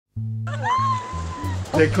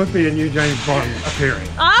There could be a new James Bond appearing.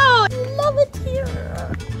 Oh, I love it here.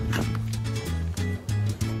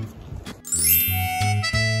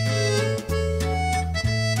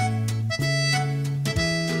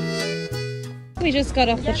 We just got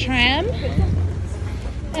off the tram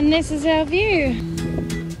and this is our view.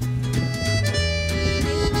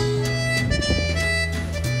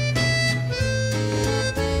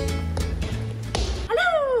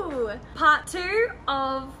 Hello! Part 2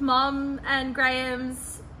 of Mum and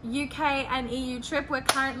Graham's UK and EU trip. We're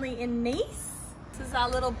currently in Nice. This is our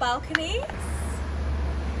little balcony.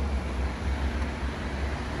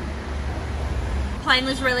 Plane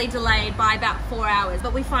was really delayed by about 4 hours,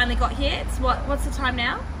 but we finally got here. It's what's the time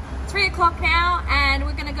now? 3 o'clock now, and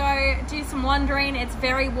we're gonna go do some wandering. It's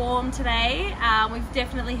very warm today. We've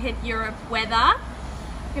definitely hit Europe weather.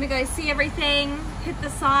 We're gonna go see everything, hit the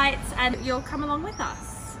sights, and you'll come along with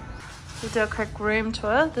us. We'll do a quick room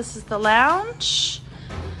tour. This is the lounge.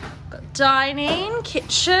 Got dining,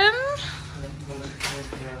 kitchen.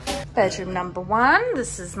 Bedroom number 1.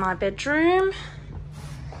 This is my bedroom.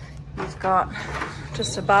 We've got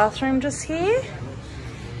just a bathroom just here.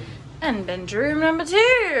 And bedroom number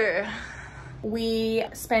 2. We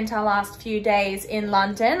spent our last few days in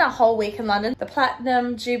London, a whole week in London. The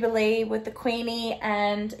Platinum Jubilee with the Queenie,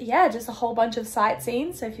 and yeah, just a whole bunch of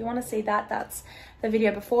sightseeing. So if you want to see that, that's the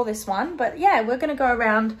video before this one. But yeah, we're going to go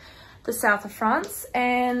around the south of France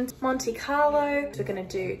and Monte Carlo. We're going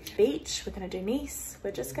to do beach, we're going to do Nice.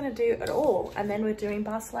 We're just going to do it all. And then we're doing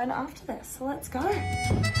Barcelona after this. So let's go.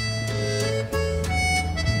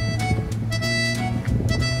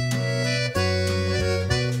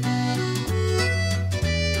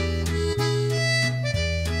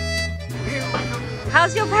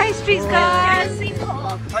 How's your pastries, guys?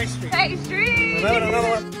 Pastries. Pastries! Another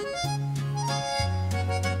one.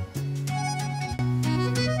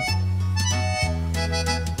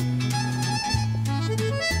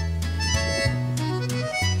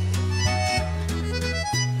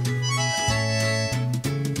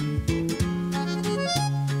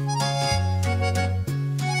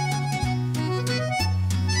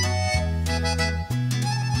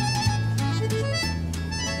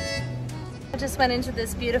 Just went into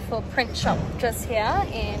this beautiful print shop just here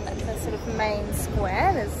in the sort of main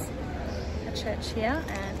square. There's a church here,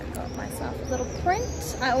 and I got myself a little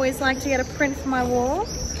print. I always like to get a print for my wall,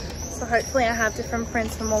 so hopefully I have different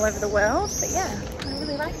prints from all over the world. But yeah, I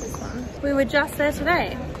really like this one. We were just there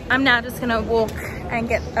today. I'm now just gonna walk and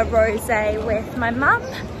get a rosé with my mum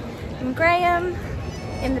and Graham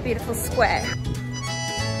in the beautiful square.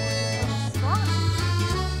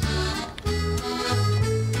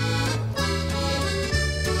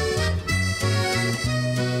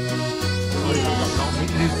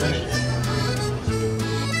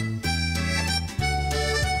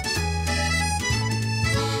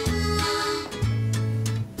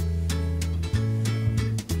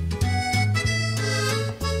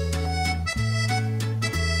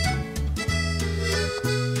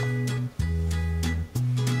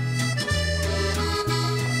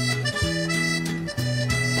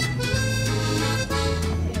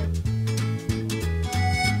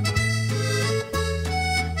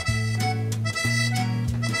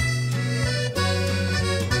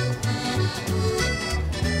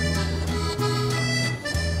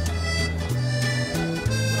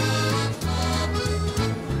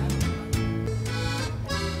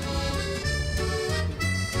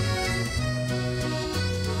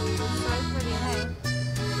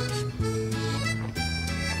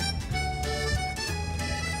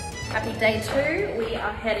 Happy day 2. We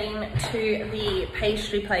are heading to the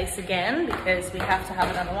pastry place again because we have to have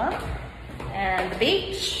another one. And the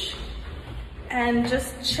beach. And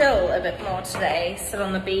just chill a bit more today. Sit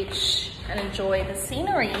on the beach and enjoy the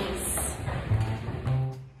sceneries.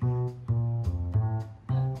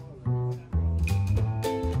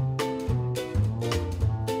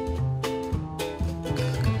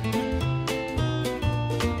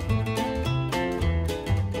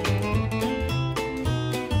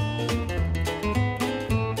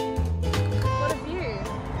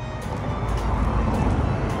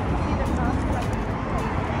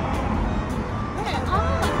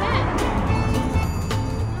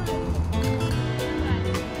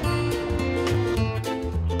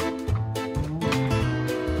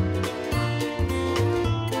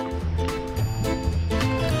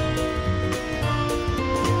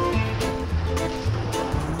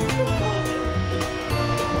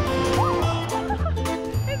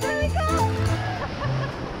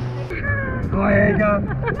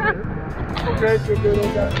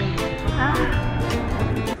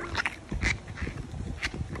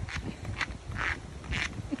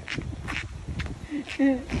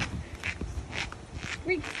 Squeak,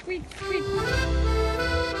 squeak, squeak.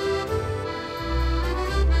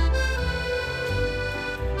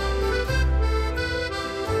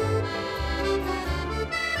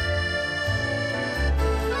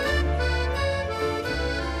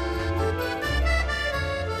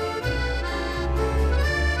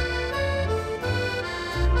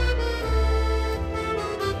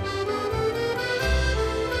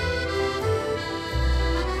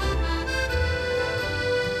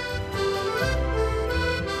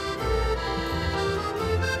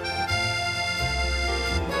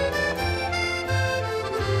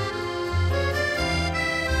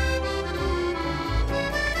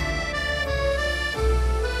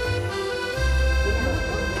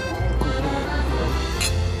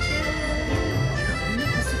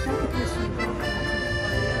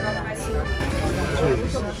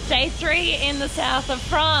 Day 3 in the south of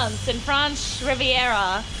France, in French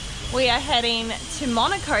Riviera. We are heading to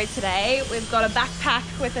Monaco today. We've got a backpack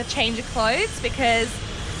with a change of clothes because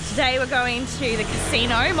today we're going to the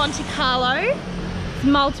casino, Monte Carlo.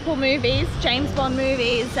 Multiple movies, James Bond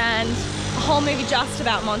movies, and a whole movie just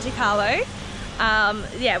about Monte Carlo.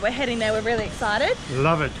 Yeah, we're heading there. We're really excited.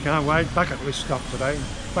 Love it. Can't wait. Bucket list stop today.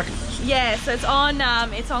 Bucket list. Yeah, so it's on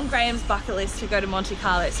Graham's bucket list to go to Monte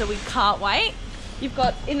Carlo, so we can't wait. You've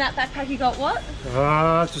got, in that backpack, you got what?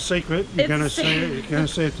 It's a secret. You're going to see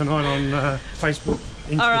it tonight on Facebook,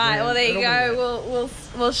 Instagram. All right, well there you go.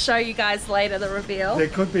 We'll show you guys later the reveal. There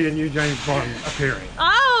could be a new James Bond appearing.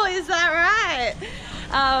 Oh, is that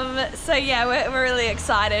right? So yeah, we're really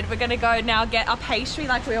excited. We're gonna go now get our pastry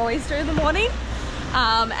like we always do in the morning.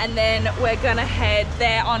 And then we're gonna head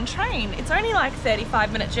there on train. It's only like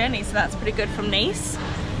 35-minute journey, so that's pretty good from Nice.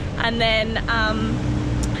 And then,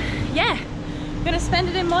 yeah. I'm gonna spend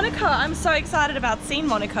it in Monaco. I'm so excited about seeing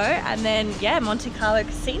Monaco. And then, yeah, Monte Carlo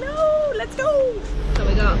Casino. Let's go. So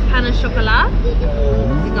we got pain au chocolat.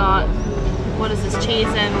 We got, what is this? Cheese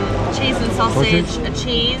and sausage, a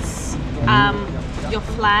cheese, your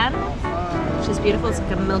flan, which is beautiful. It's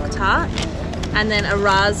like a milk tart, and then a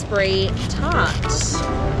raspberry tart.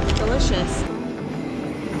 Delicious.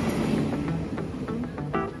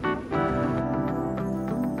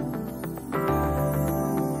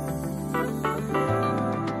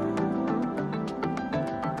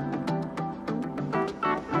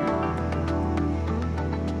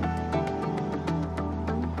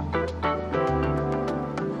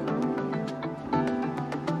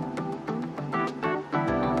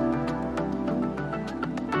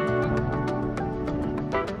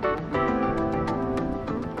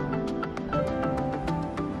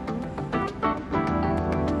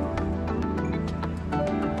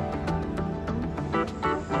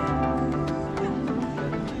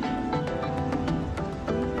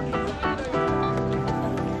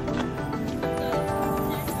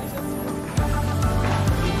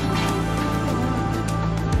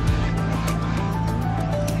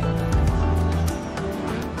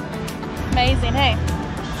 Amazing, hey?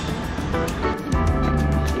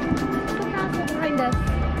 Behind us.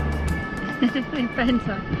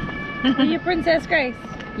 Fanta. Are you Princess Grace?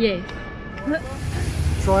 Yes.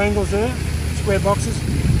 Triangles there, square boxes.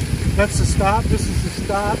 That's the start. This is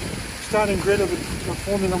the starting grid of the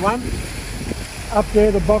Formula One. Up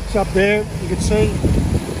there, the box up there, you can see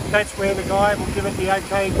that's where the guy will give it the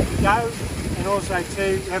okay to go. And also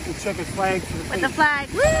too, you have to check his flag for the finish. With the flag.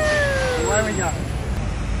 Woo! Away we go.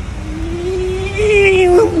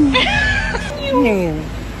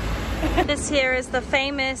 This here is the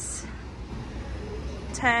famous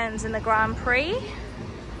turns in the Grand Prix.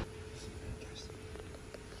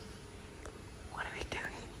 What are we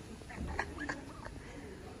doing?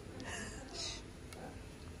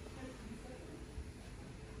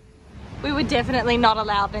 We were definitely not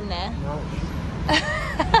allowed in there. No.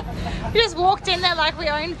 We just walked in there like we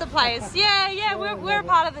owned the place. Yeah, we're a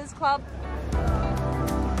part of this club.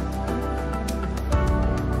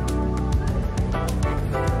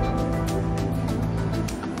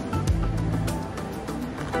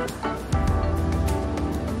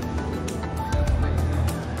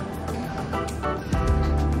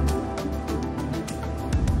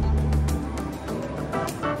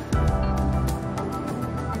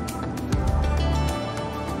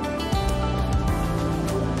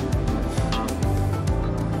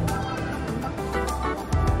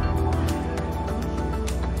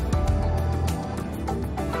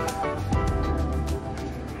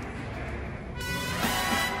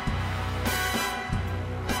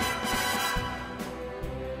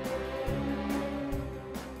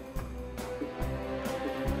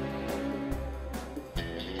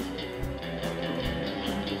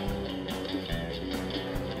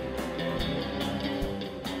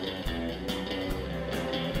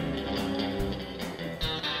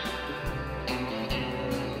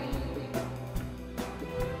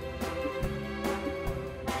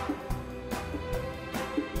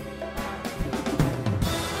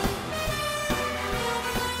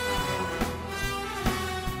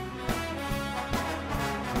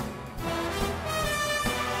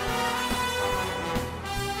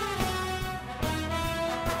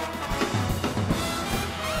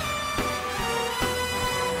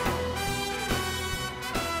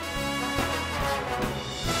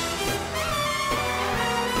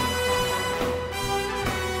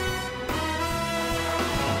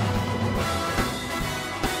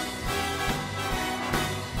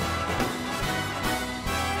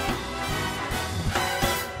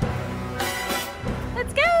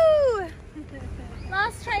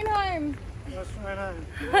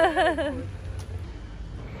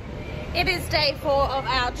 day 4 of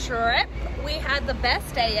our trip. We had the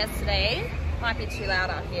best day yesterday. Might be too loud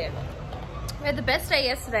out here. We had the best day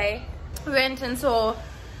yesterday. We went and saw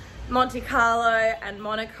Monte Carlo and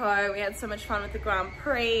Monaco. We had so much fun with the Grand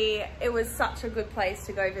Prix. It was such a good place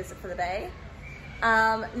to go visit for the day.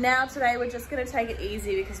 Now today we're just going to take it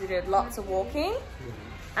easy because we did lots of walking.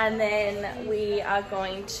 And then we are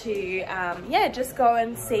going to, yeah, just go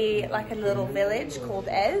and see like a little village called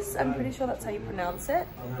Ez. I'm pretty sure that's how you pronounce it.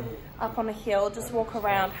 Up on a hill, just walk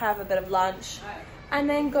around, have a bit of lunch, and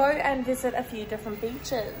then go and visit a few different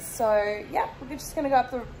beaches. So yeah, we're just gonna go up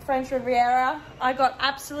the French Riviera. I got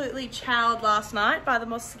absolutely chowed last night by the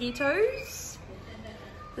mosquitoes.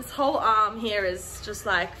 This whole arm here is just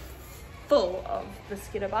like full of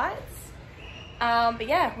mosquito bites. But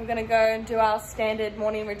yeah, we're gonna go and do our standard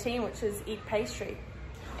morning routine, which is eat pastry.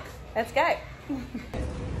 Let's go.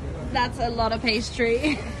 That's a lot of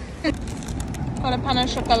pastry. Got a pain au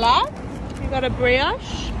chocolat. You got a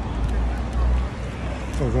brioche.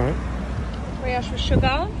 Okay. Brioche with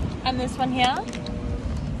sugar. And this one here.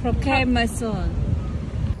 Croquet maison.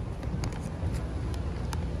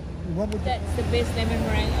 That's the best lemon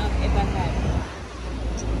meringue I've ever had.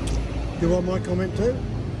 You want my comment too?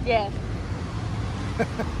 Yeah.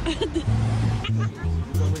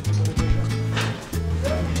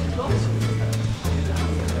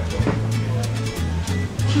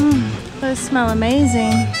 Those smell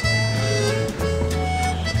amazing.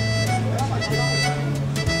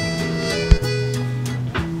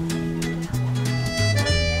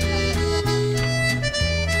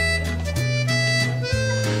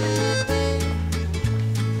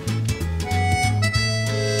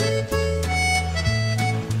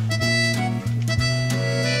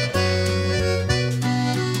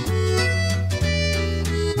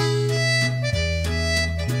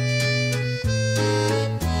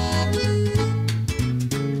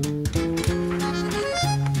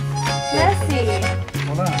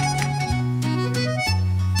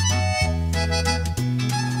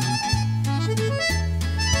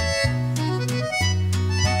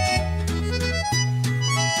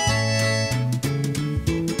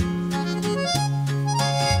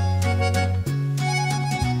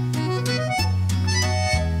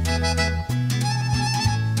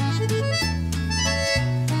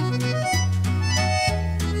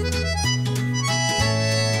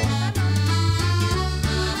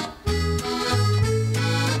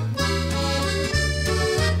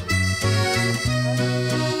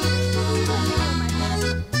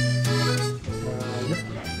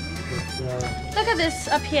 Look at this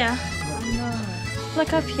up here.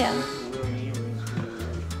 Look up here.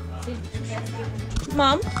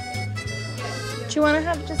 Mom, do you want to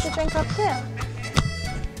have just a drink up here?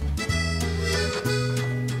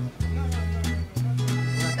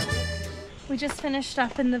 We just finished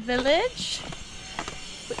up in the village,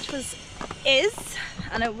 which was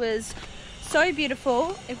and it was so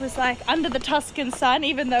beautiful. It was like under the Tuscan sun,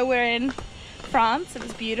 even though we're in France. It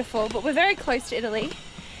was beautiful, but we're very close to Italy.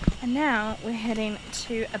 And now we're heading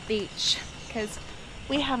to a beach because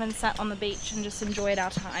we haven't sat on the beach and just enjoyed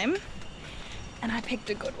our time. And I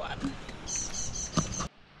picked a good one.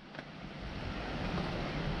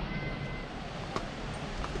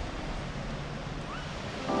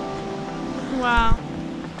 Wow.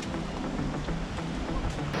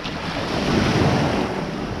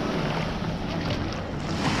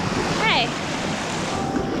 Hey.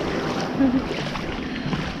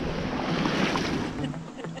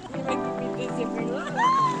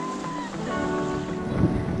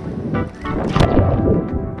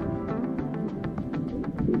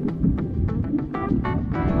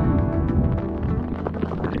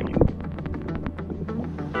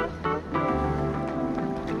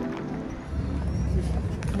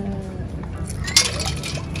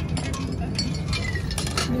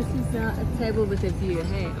 A table with a view,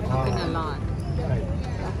 hey, I'm not gonna lie.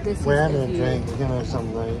 This We're is having the a view. drink, we're gonna have some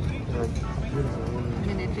beautiful. I'm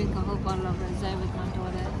gonna drink a whole bottle of rosé with my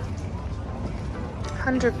daughter.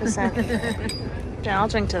 100%. Yeah, I'll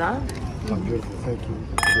drink to that. Oh, beautiful, thank you.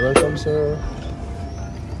 You're welcome, sir.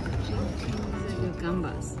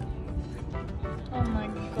 Gambas. Oh my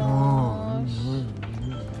gosh.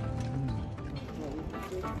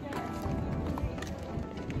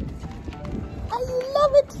 I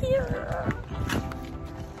love it here.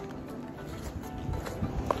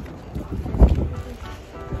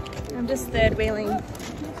 I'm just third wheeling. We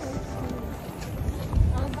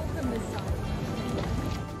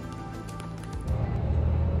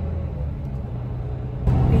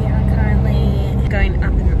are currently going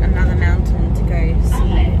up another mountain to go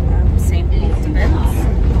see St. Paul de Vence,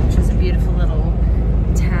 which is a beautiful little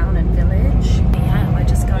town and village. Yeah, we're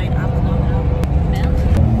just going up and up and up.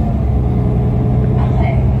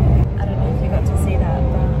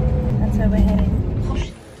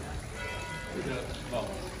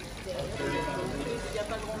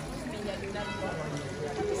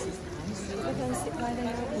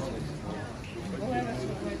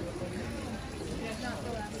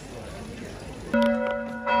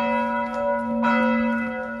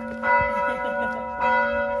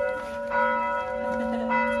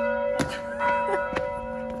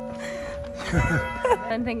 I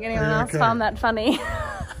don't think anyone else found that funny.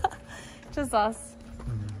 Just us.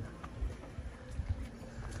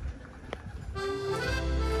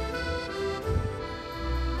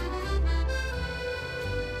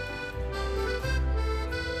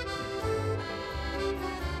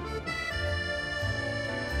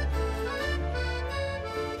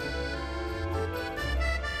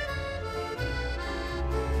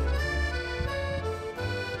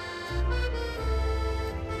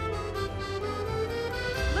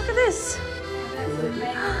 Look at this.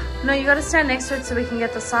 No, you gotta stand next to it so we can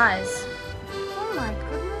get the size. Oh my goodness.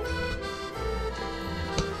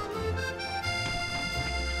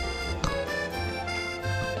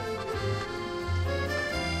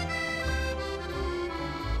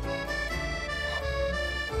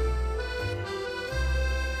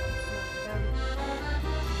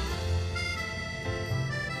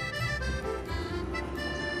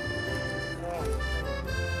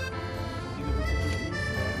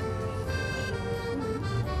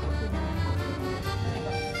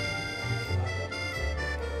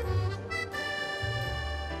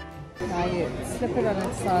 Now you slip it on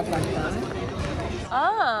its side like that,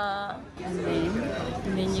 Ah. and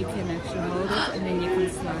then you can actually hold it, and then you can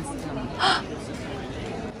slice it on.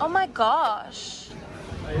 Oh my gosh.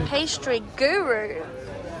 Pastry guru.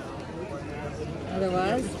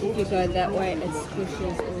 Otherwise, if you go that way, it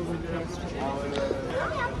squishes all the pastry.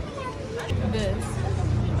 This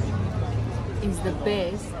is the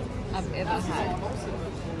best I've ever had.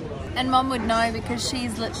 And Mom would know because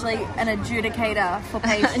she's literally an adjudicator for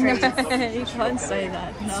pastries. No, you can't say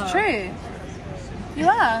that. No. It's true. You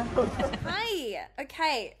are. Hi.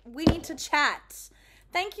 Okay, we need to chat.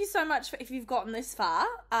 Thank you so much if you've gotten this far.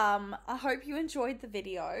 I hope you enjoyed the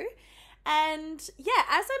video. And yeah,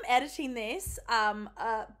 as I'm editing this,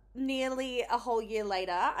 nearly a whole year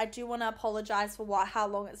later, I do want to apologize for how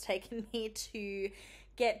long it's taken me to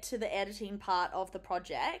get to the editing part of the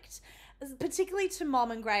project. Particularly to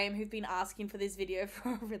Mom and Graham, who've been asking for this video for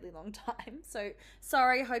a really long time. So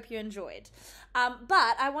sorry, hope you enjoyed.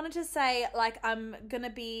 But I wanted to say, like, I'm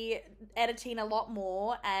gonna be editing a lot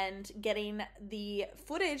more and getting the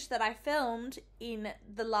footage that I filmed in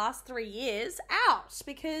the last 3 years out,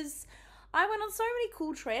 because I went on so many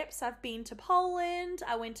cool trips. I've been to Poland,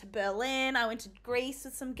 I went to Berlin, I went to Greece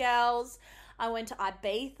with some girls, I went to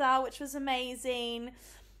Ibiza, which was amazing.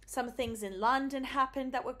 Some things in London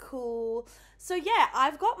happened that were cool. So yeah,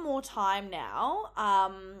 I've got more time now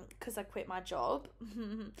because I quit my job.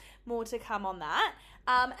 More to come on that.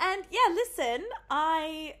 And yeah, listen,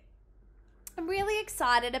 I'm really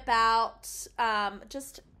excited about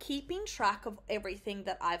just keeping track of everything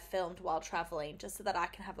that I've filmed while traveling, just so that I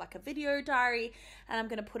can have like a video diary, and I'm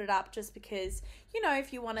going to put it up just because, you know,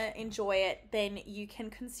 if you want to enjoy it, then you can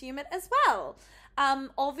consume it as well.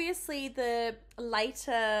 Obviously the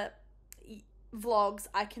later vlogs,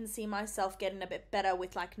 I can see myself getting a bit better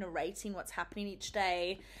with like narrating what's happening each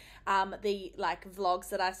day. The like vlogs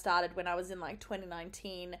that I started when I was in like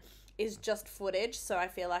 2019 is just footage, so I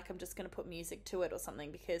feel like I'm just going to put music to it or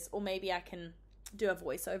something, because, or maybe I can do a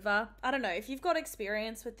voiceover. I don't know. If you've got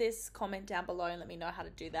experience with this, comment down below and let me know how to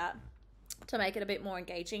do that to make it a bit more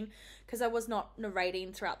engaging, because I was not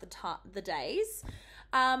narrating throughout the days.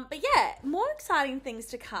 But yeah, more exciting things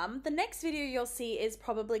to come. The next video you'll see is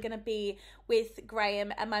probably going to be with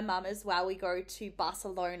Graham and my mum as well. We go to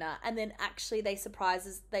Barcelona, and then actually they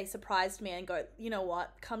surprised me and go, you know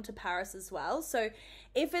what, come to Paris as well. So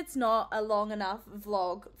if it's not a long enough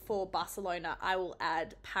vlog for Barcelona, I will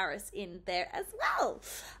add Paris in there as well.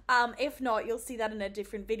 If not, you'll see that in a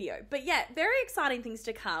different video. But yeah, very exciting things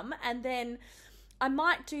to come. And then I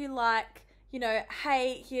might do like, you know,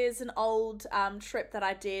 hey, here's an old trip that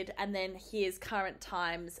I did, and then here's current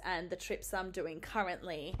times and the trips I'm doing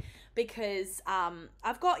currently, because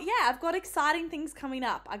I've got exciting things coming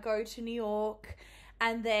up. I go to New York,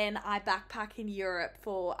 and then I backpack in Europe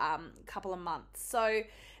for a couple of months. So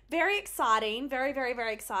very exciting, very, very,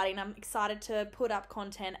 very exciting. I'm excited to put up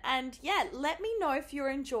content, and yeah, let me know if you're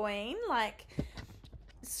enjoying, like,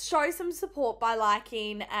 show some support by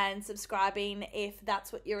liking and subscribing if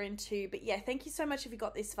that's what you're into. But yeah, thank you so much if you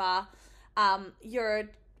got this far. You're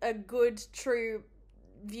a good, true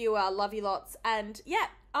viewer. Love you lots. And yeah,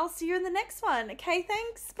 I'll see you in the next one. Okay,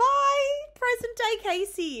 thanks. Bye. Present day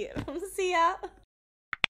Casey. See ya.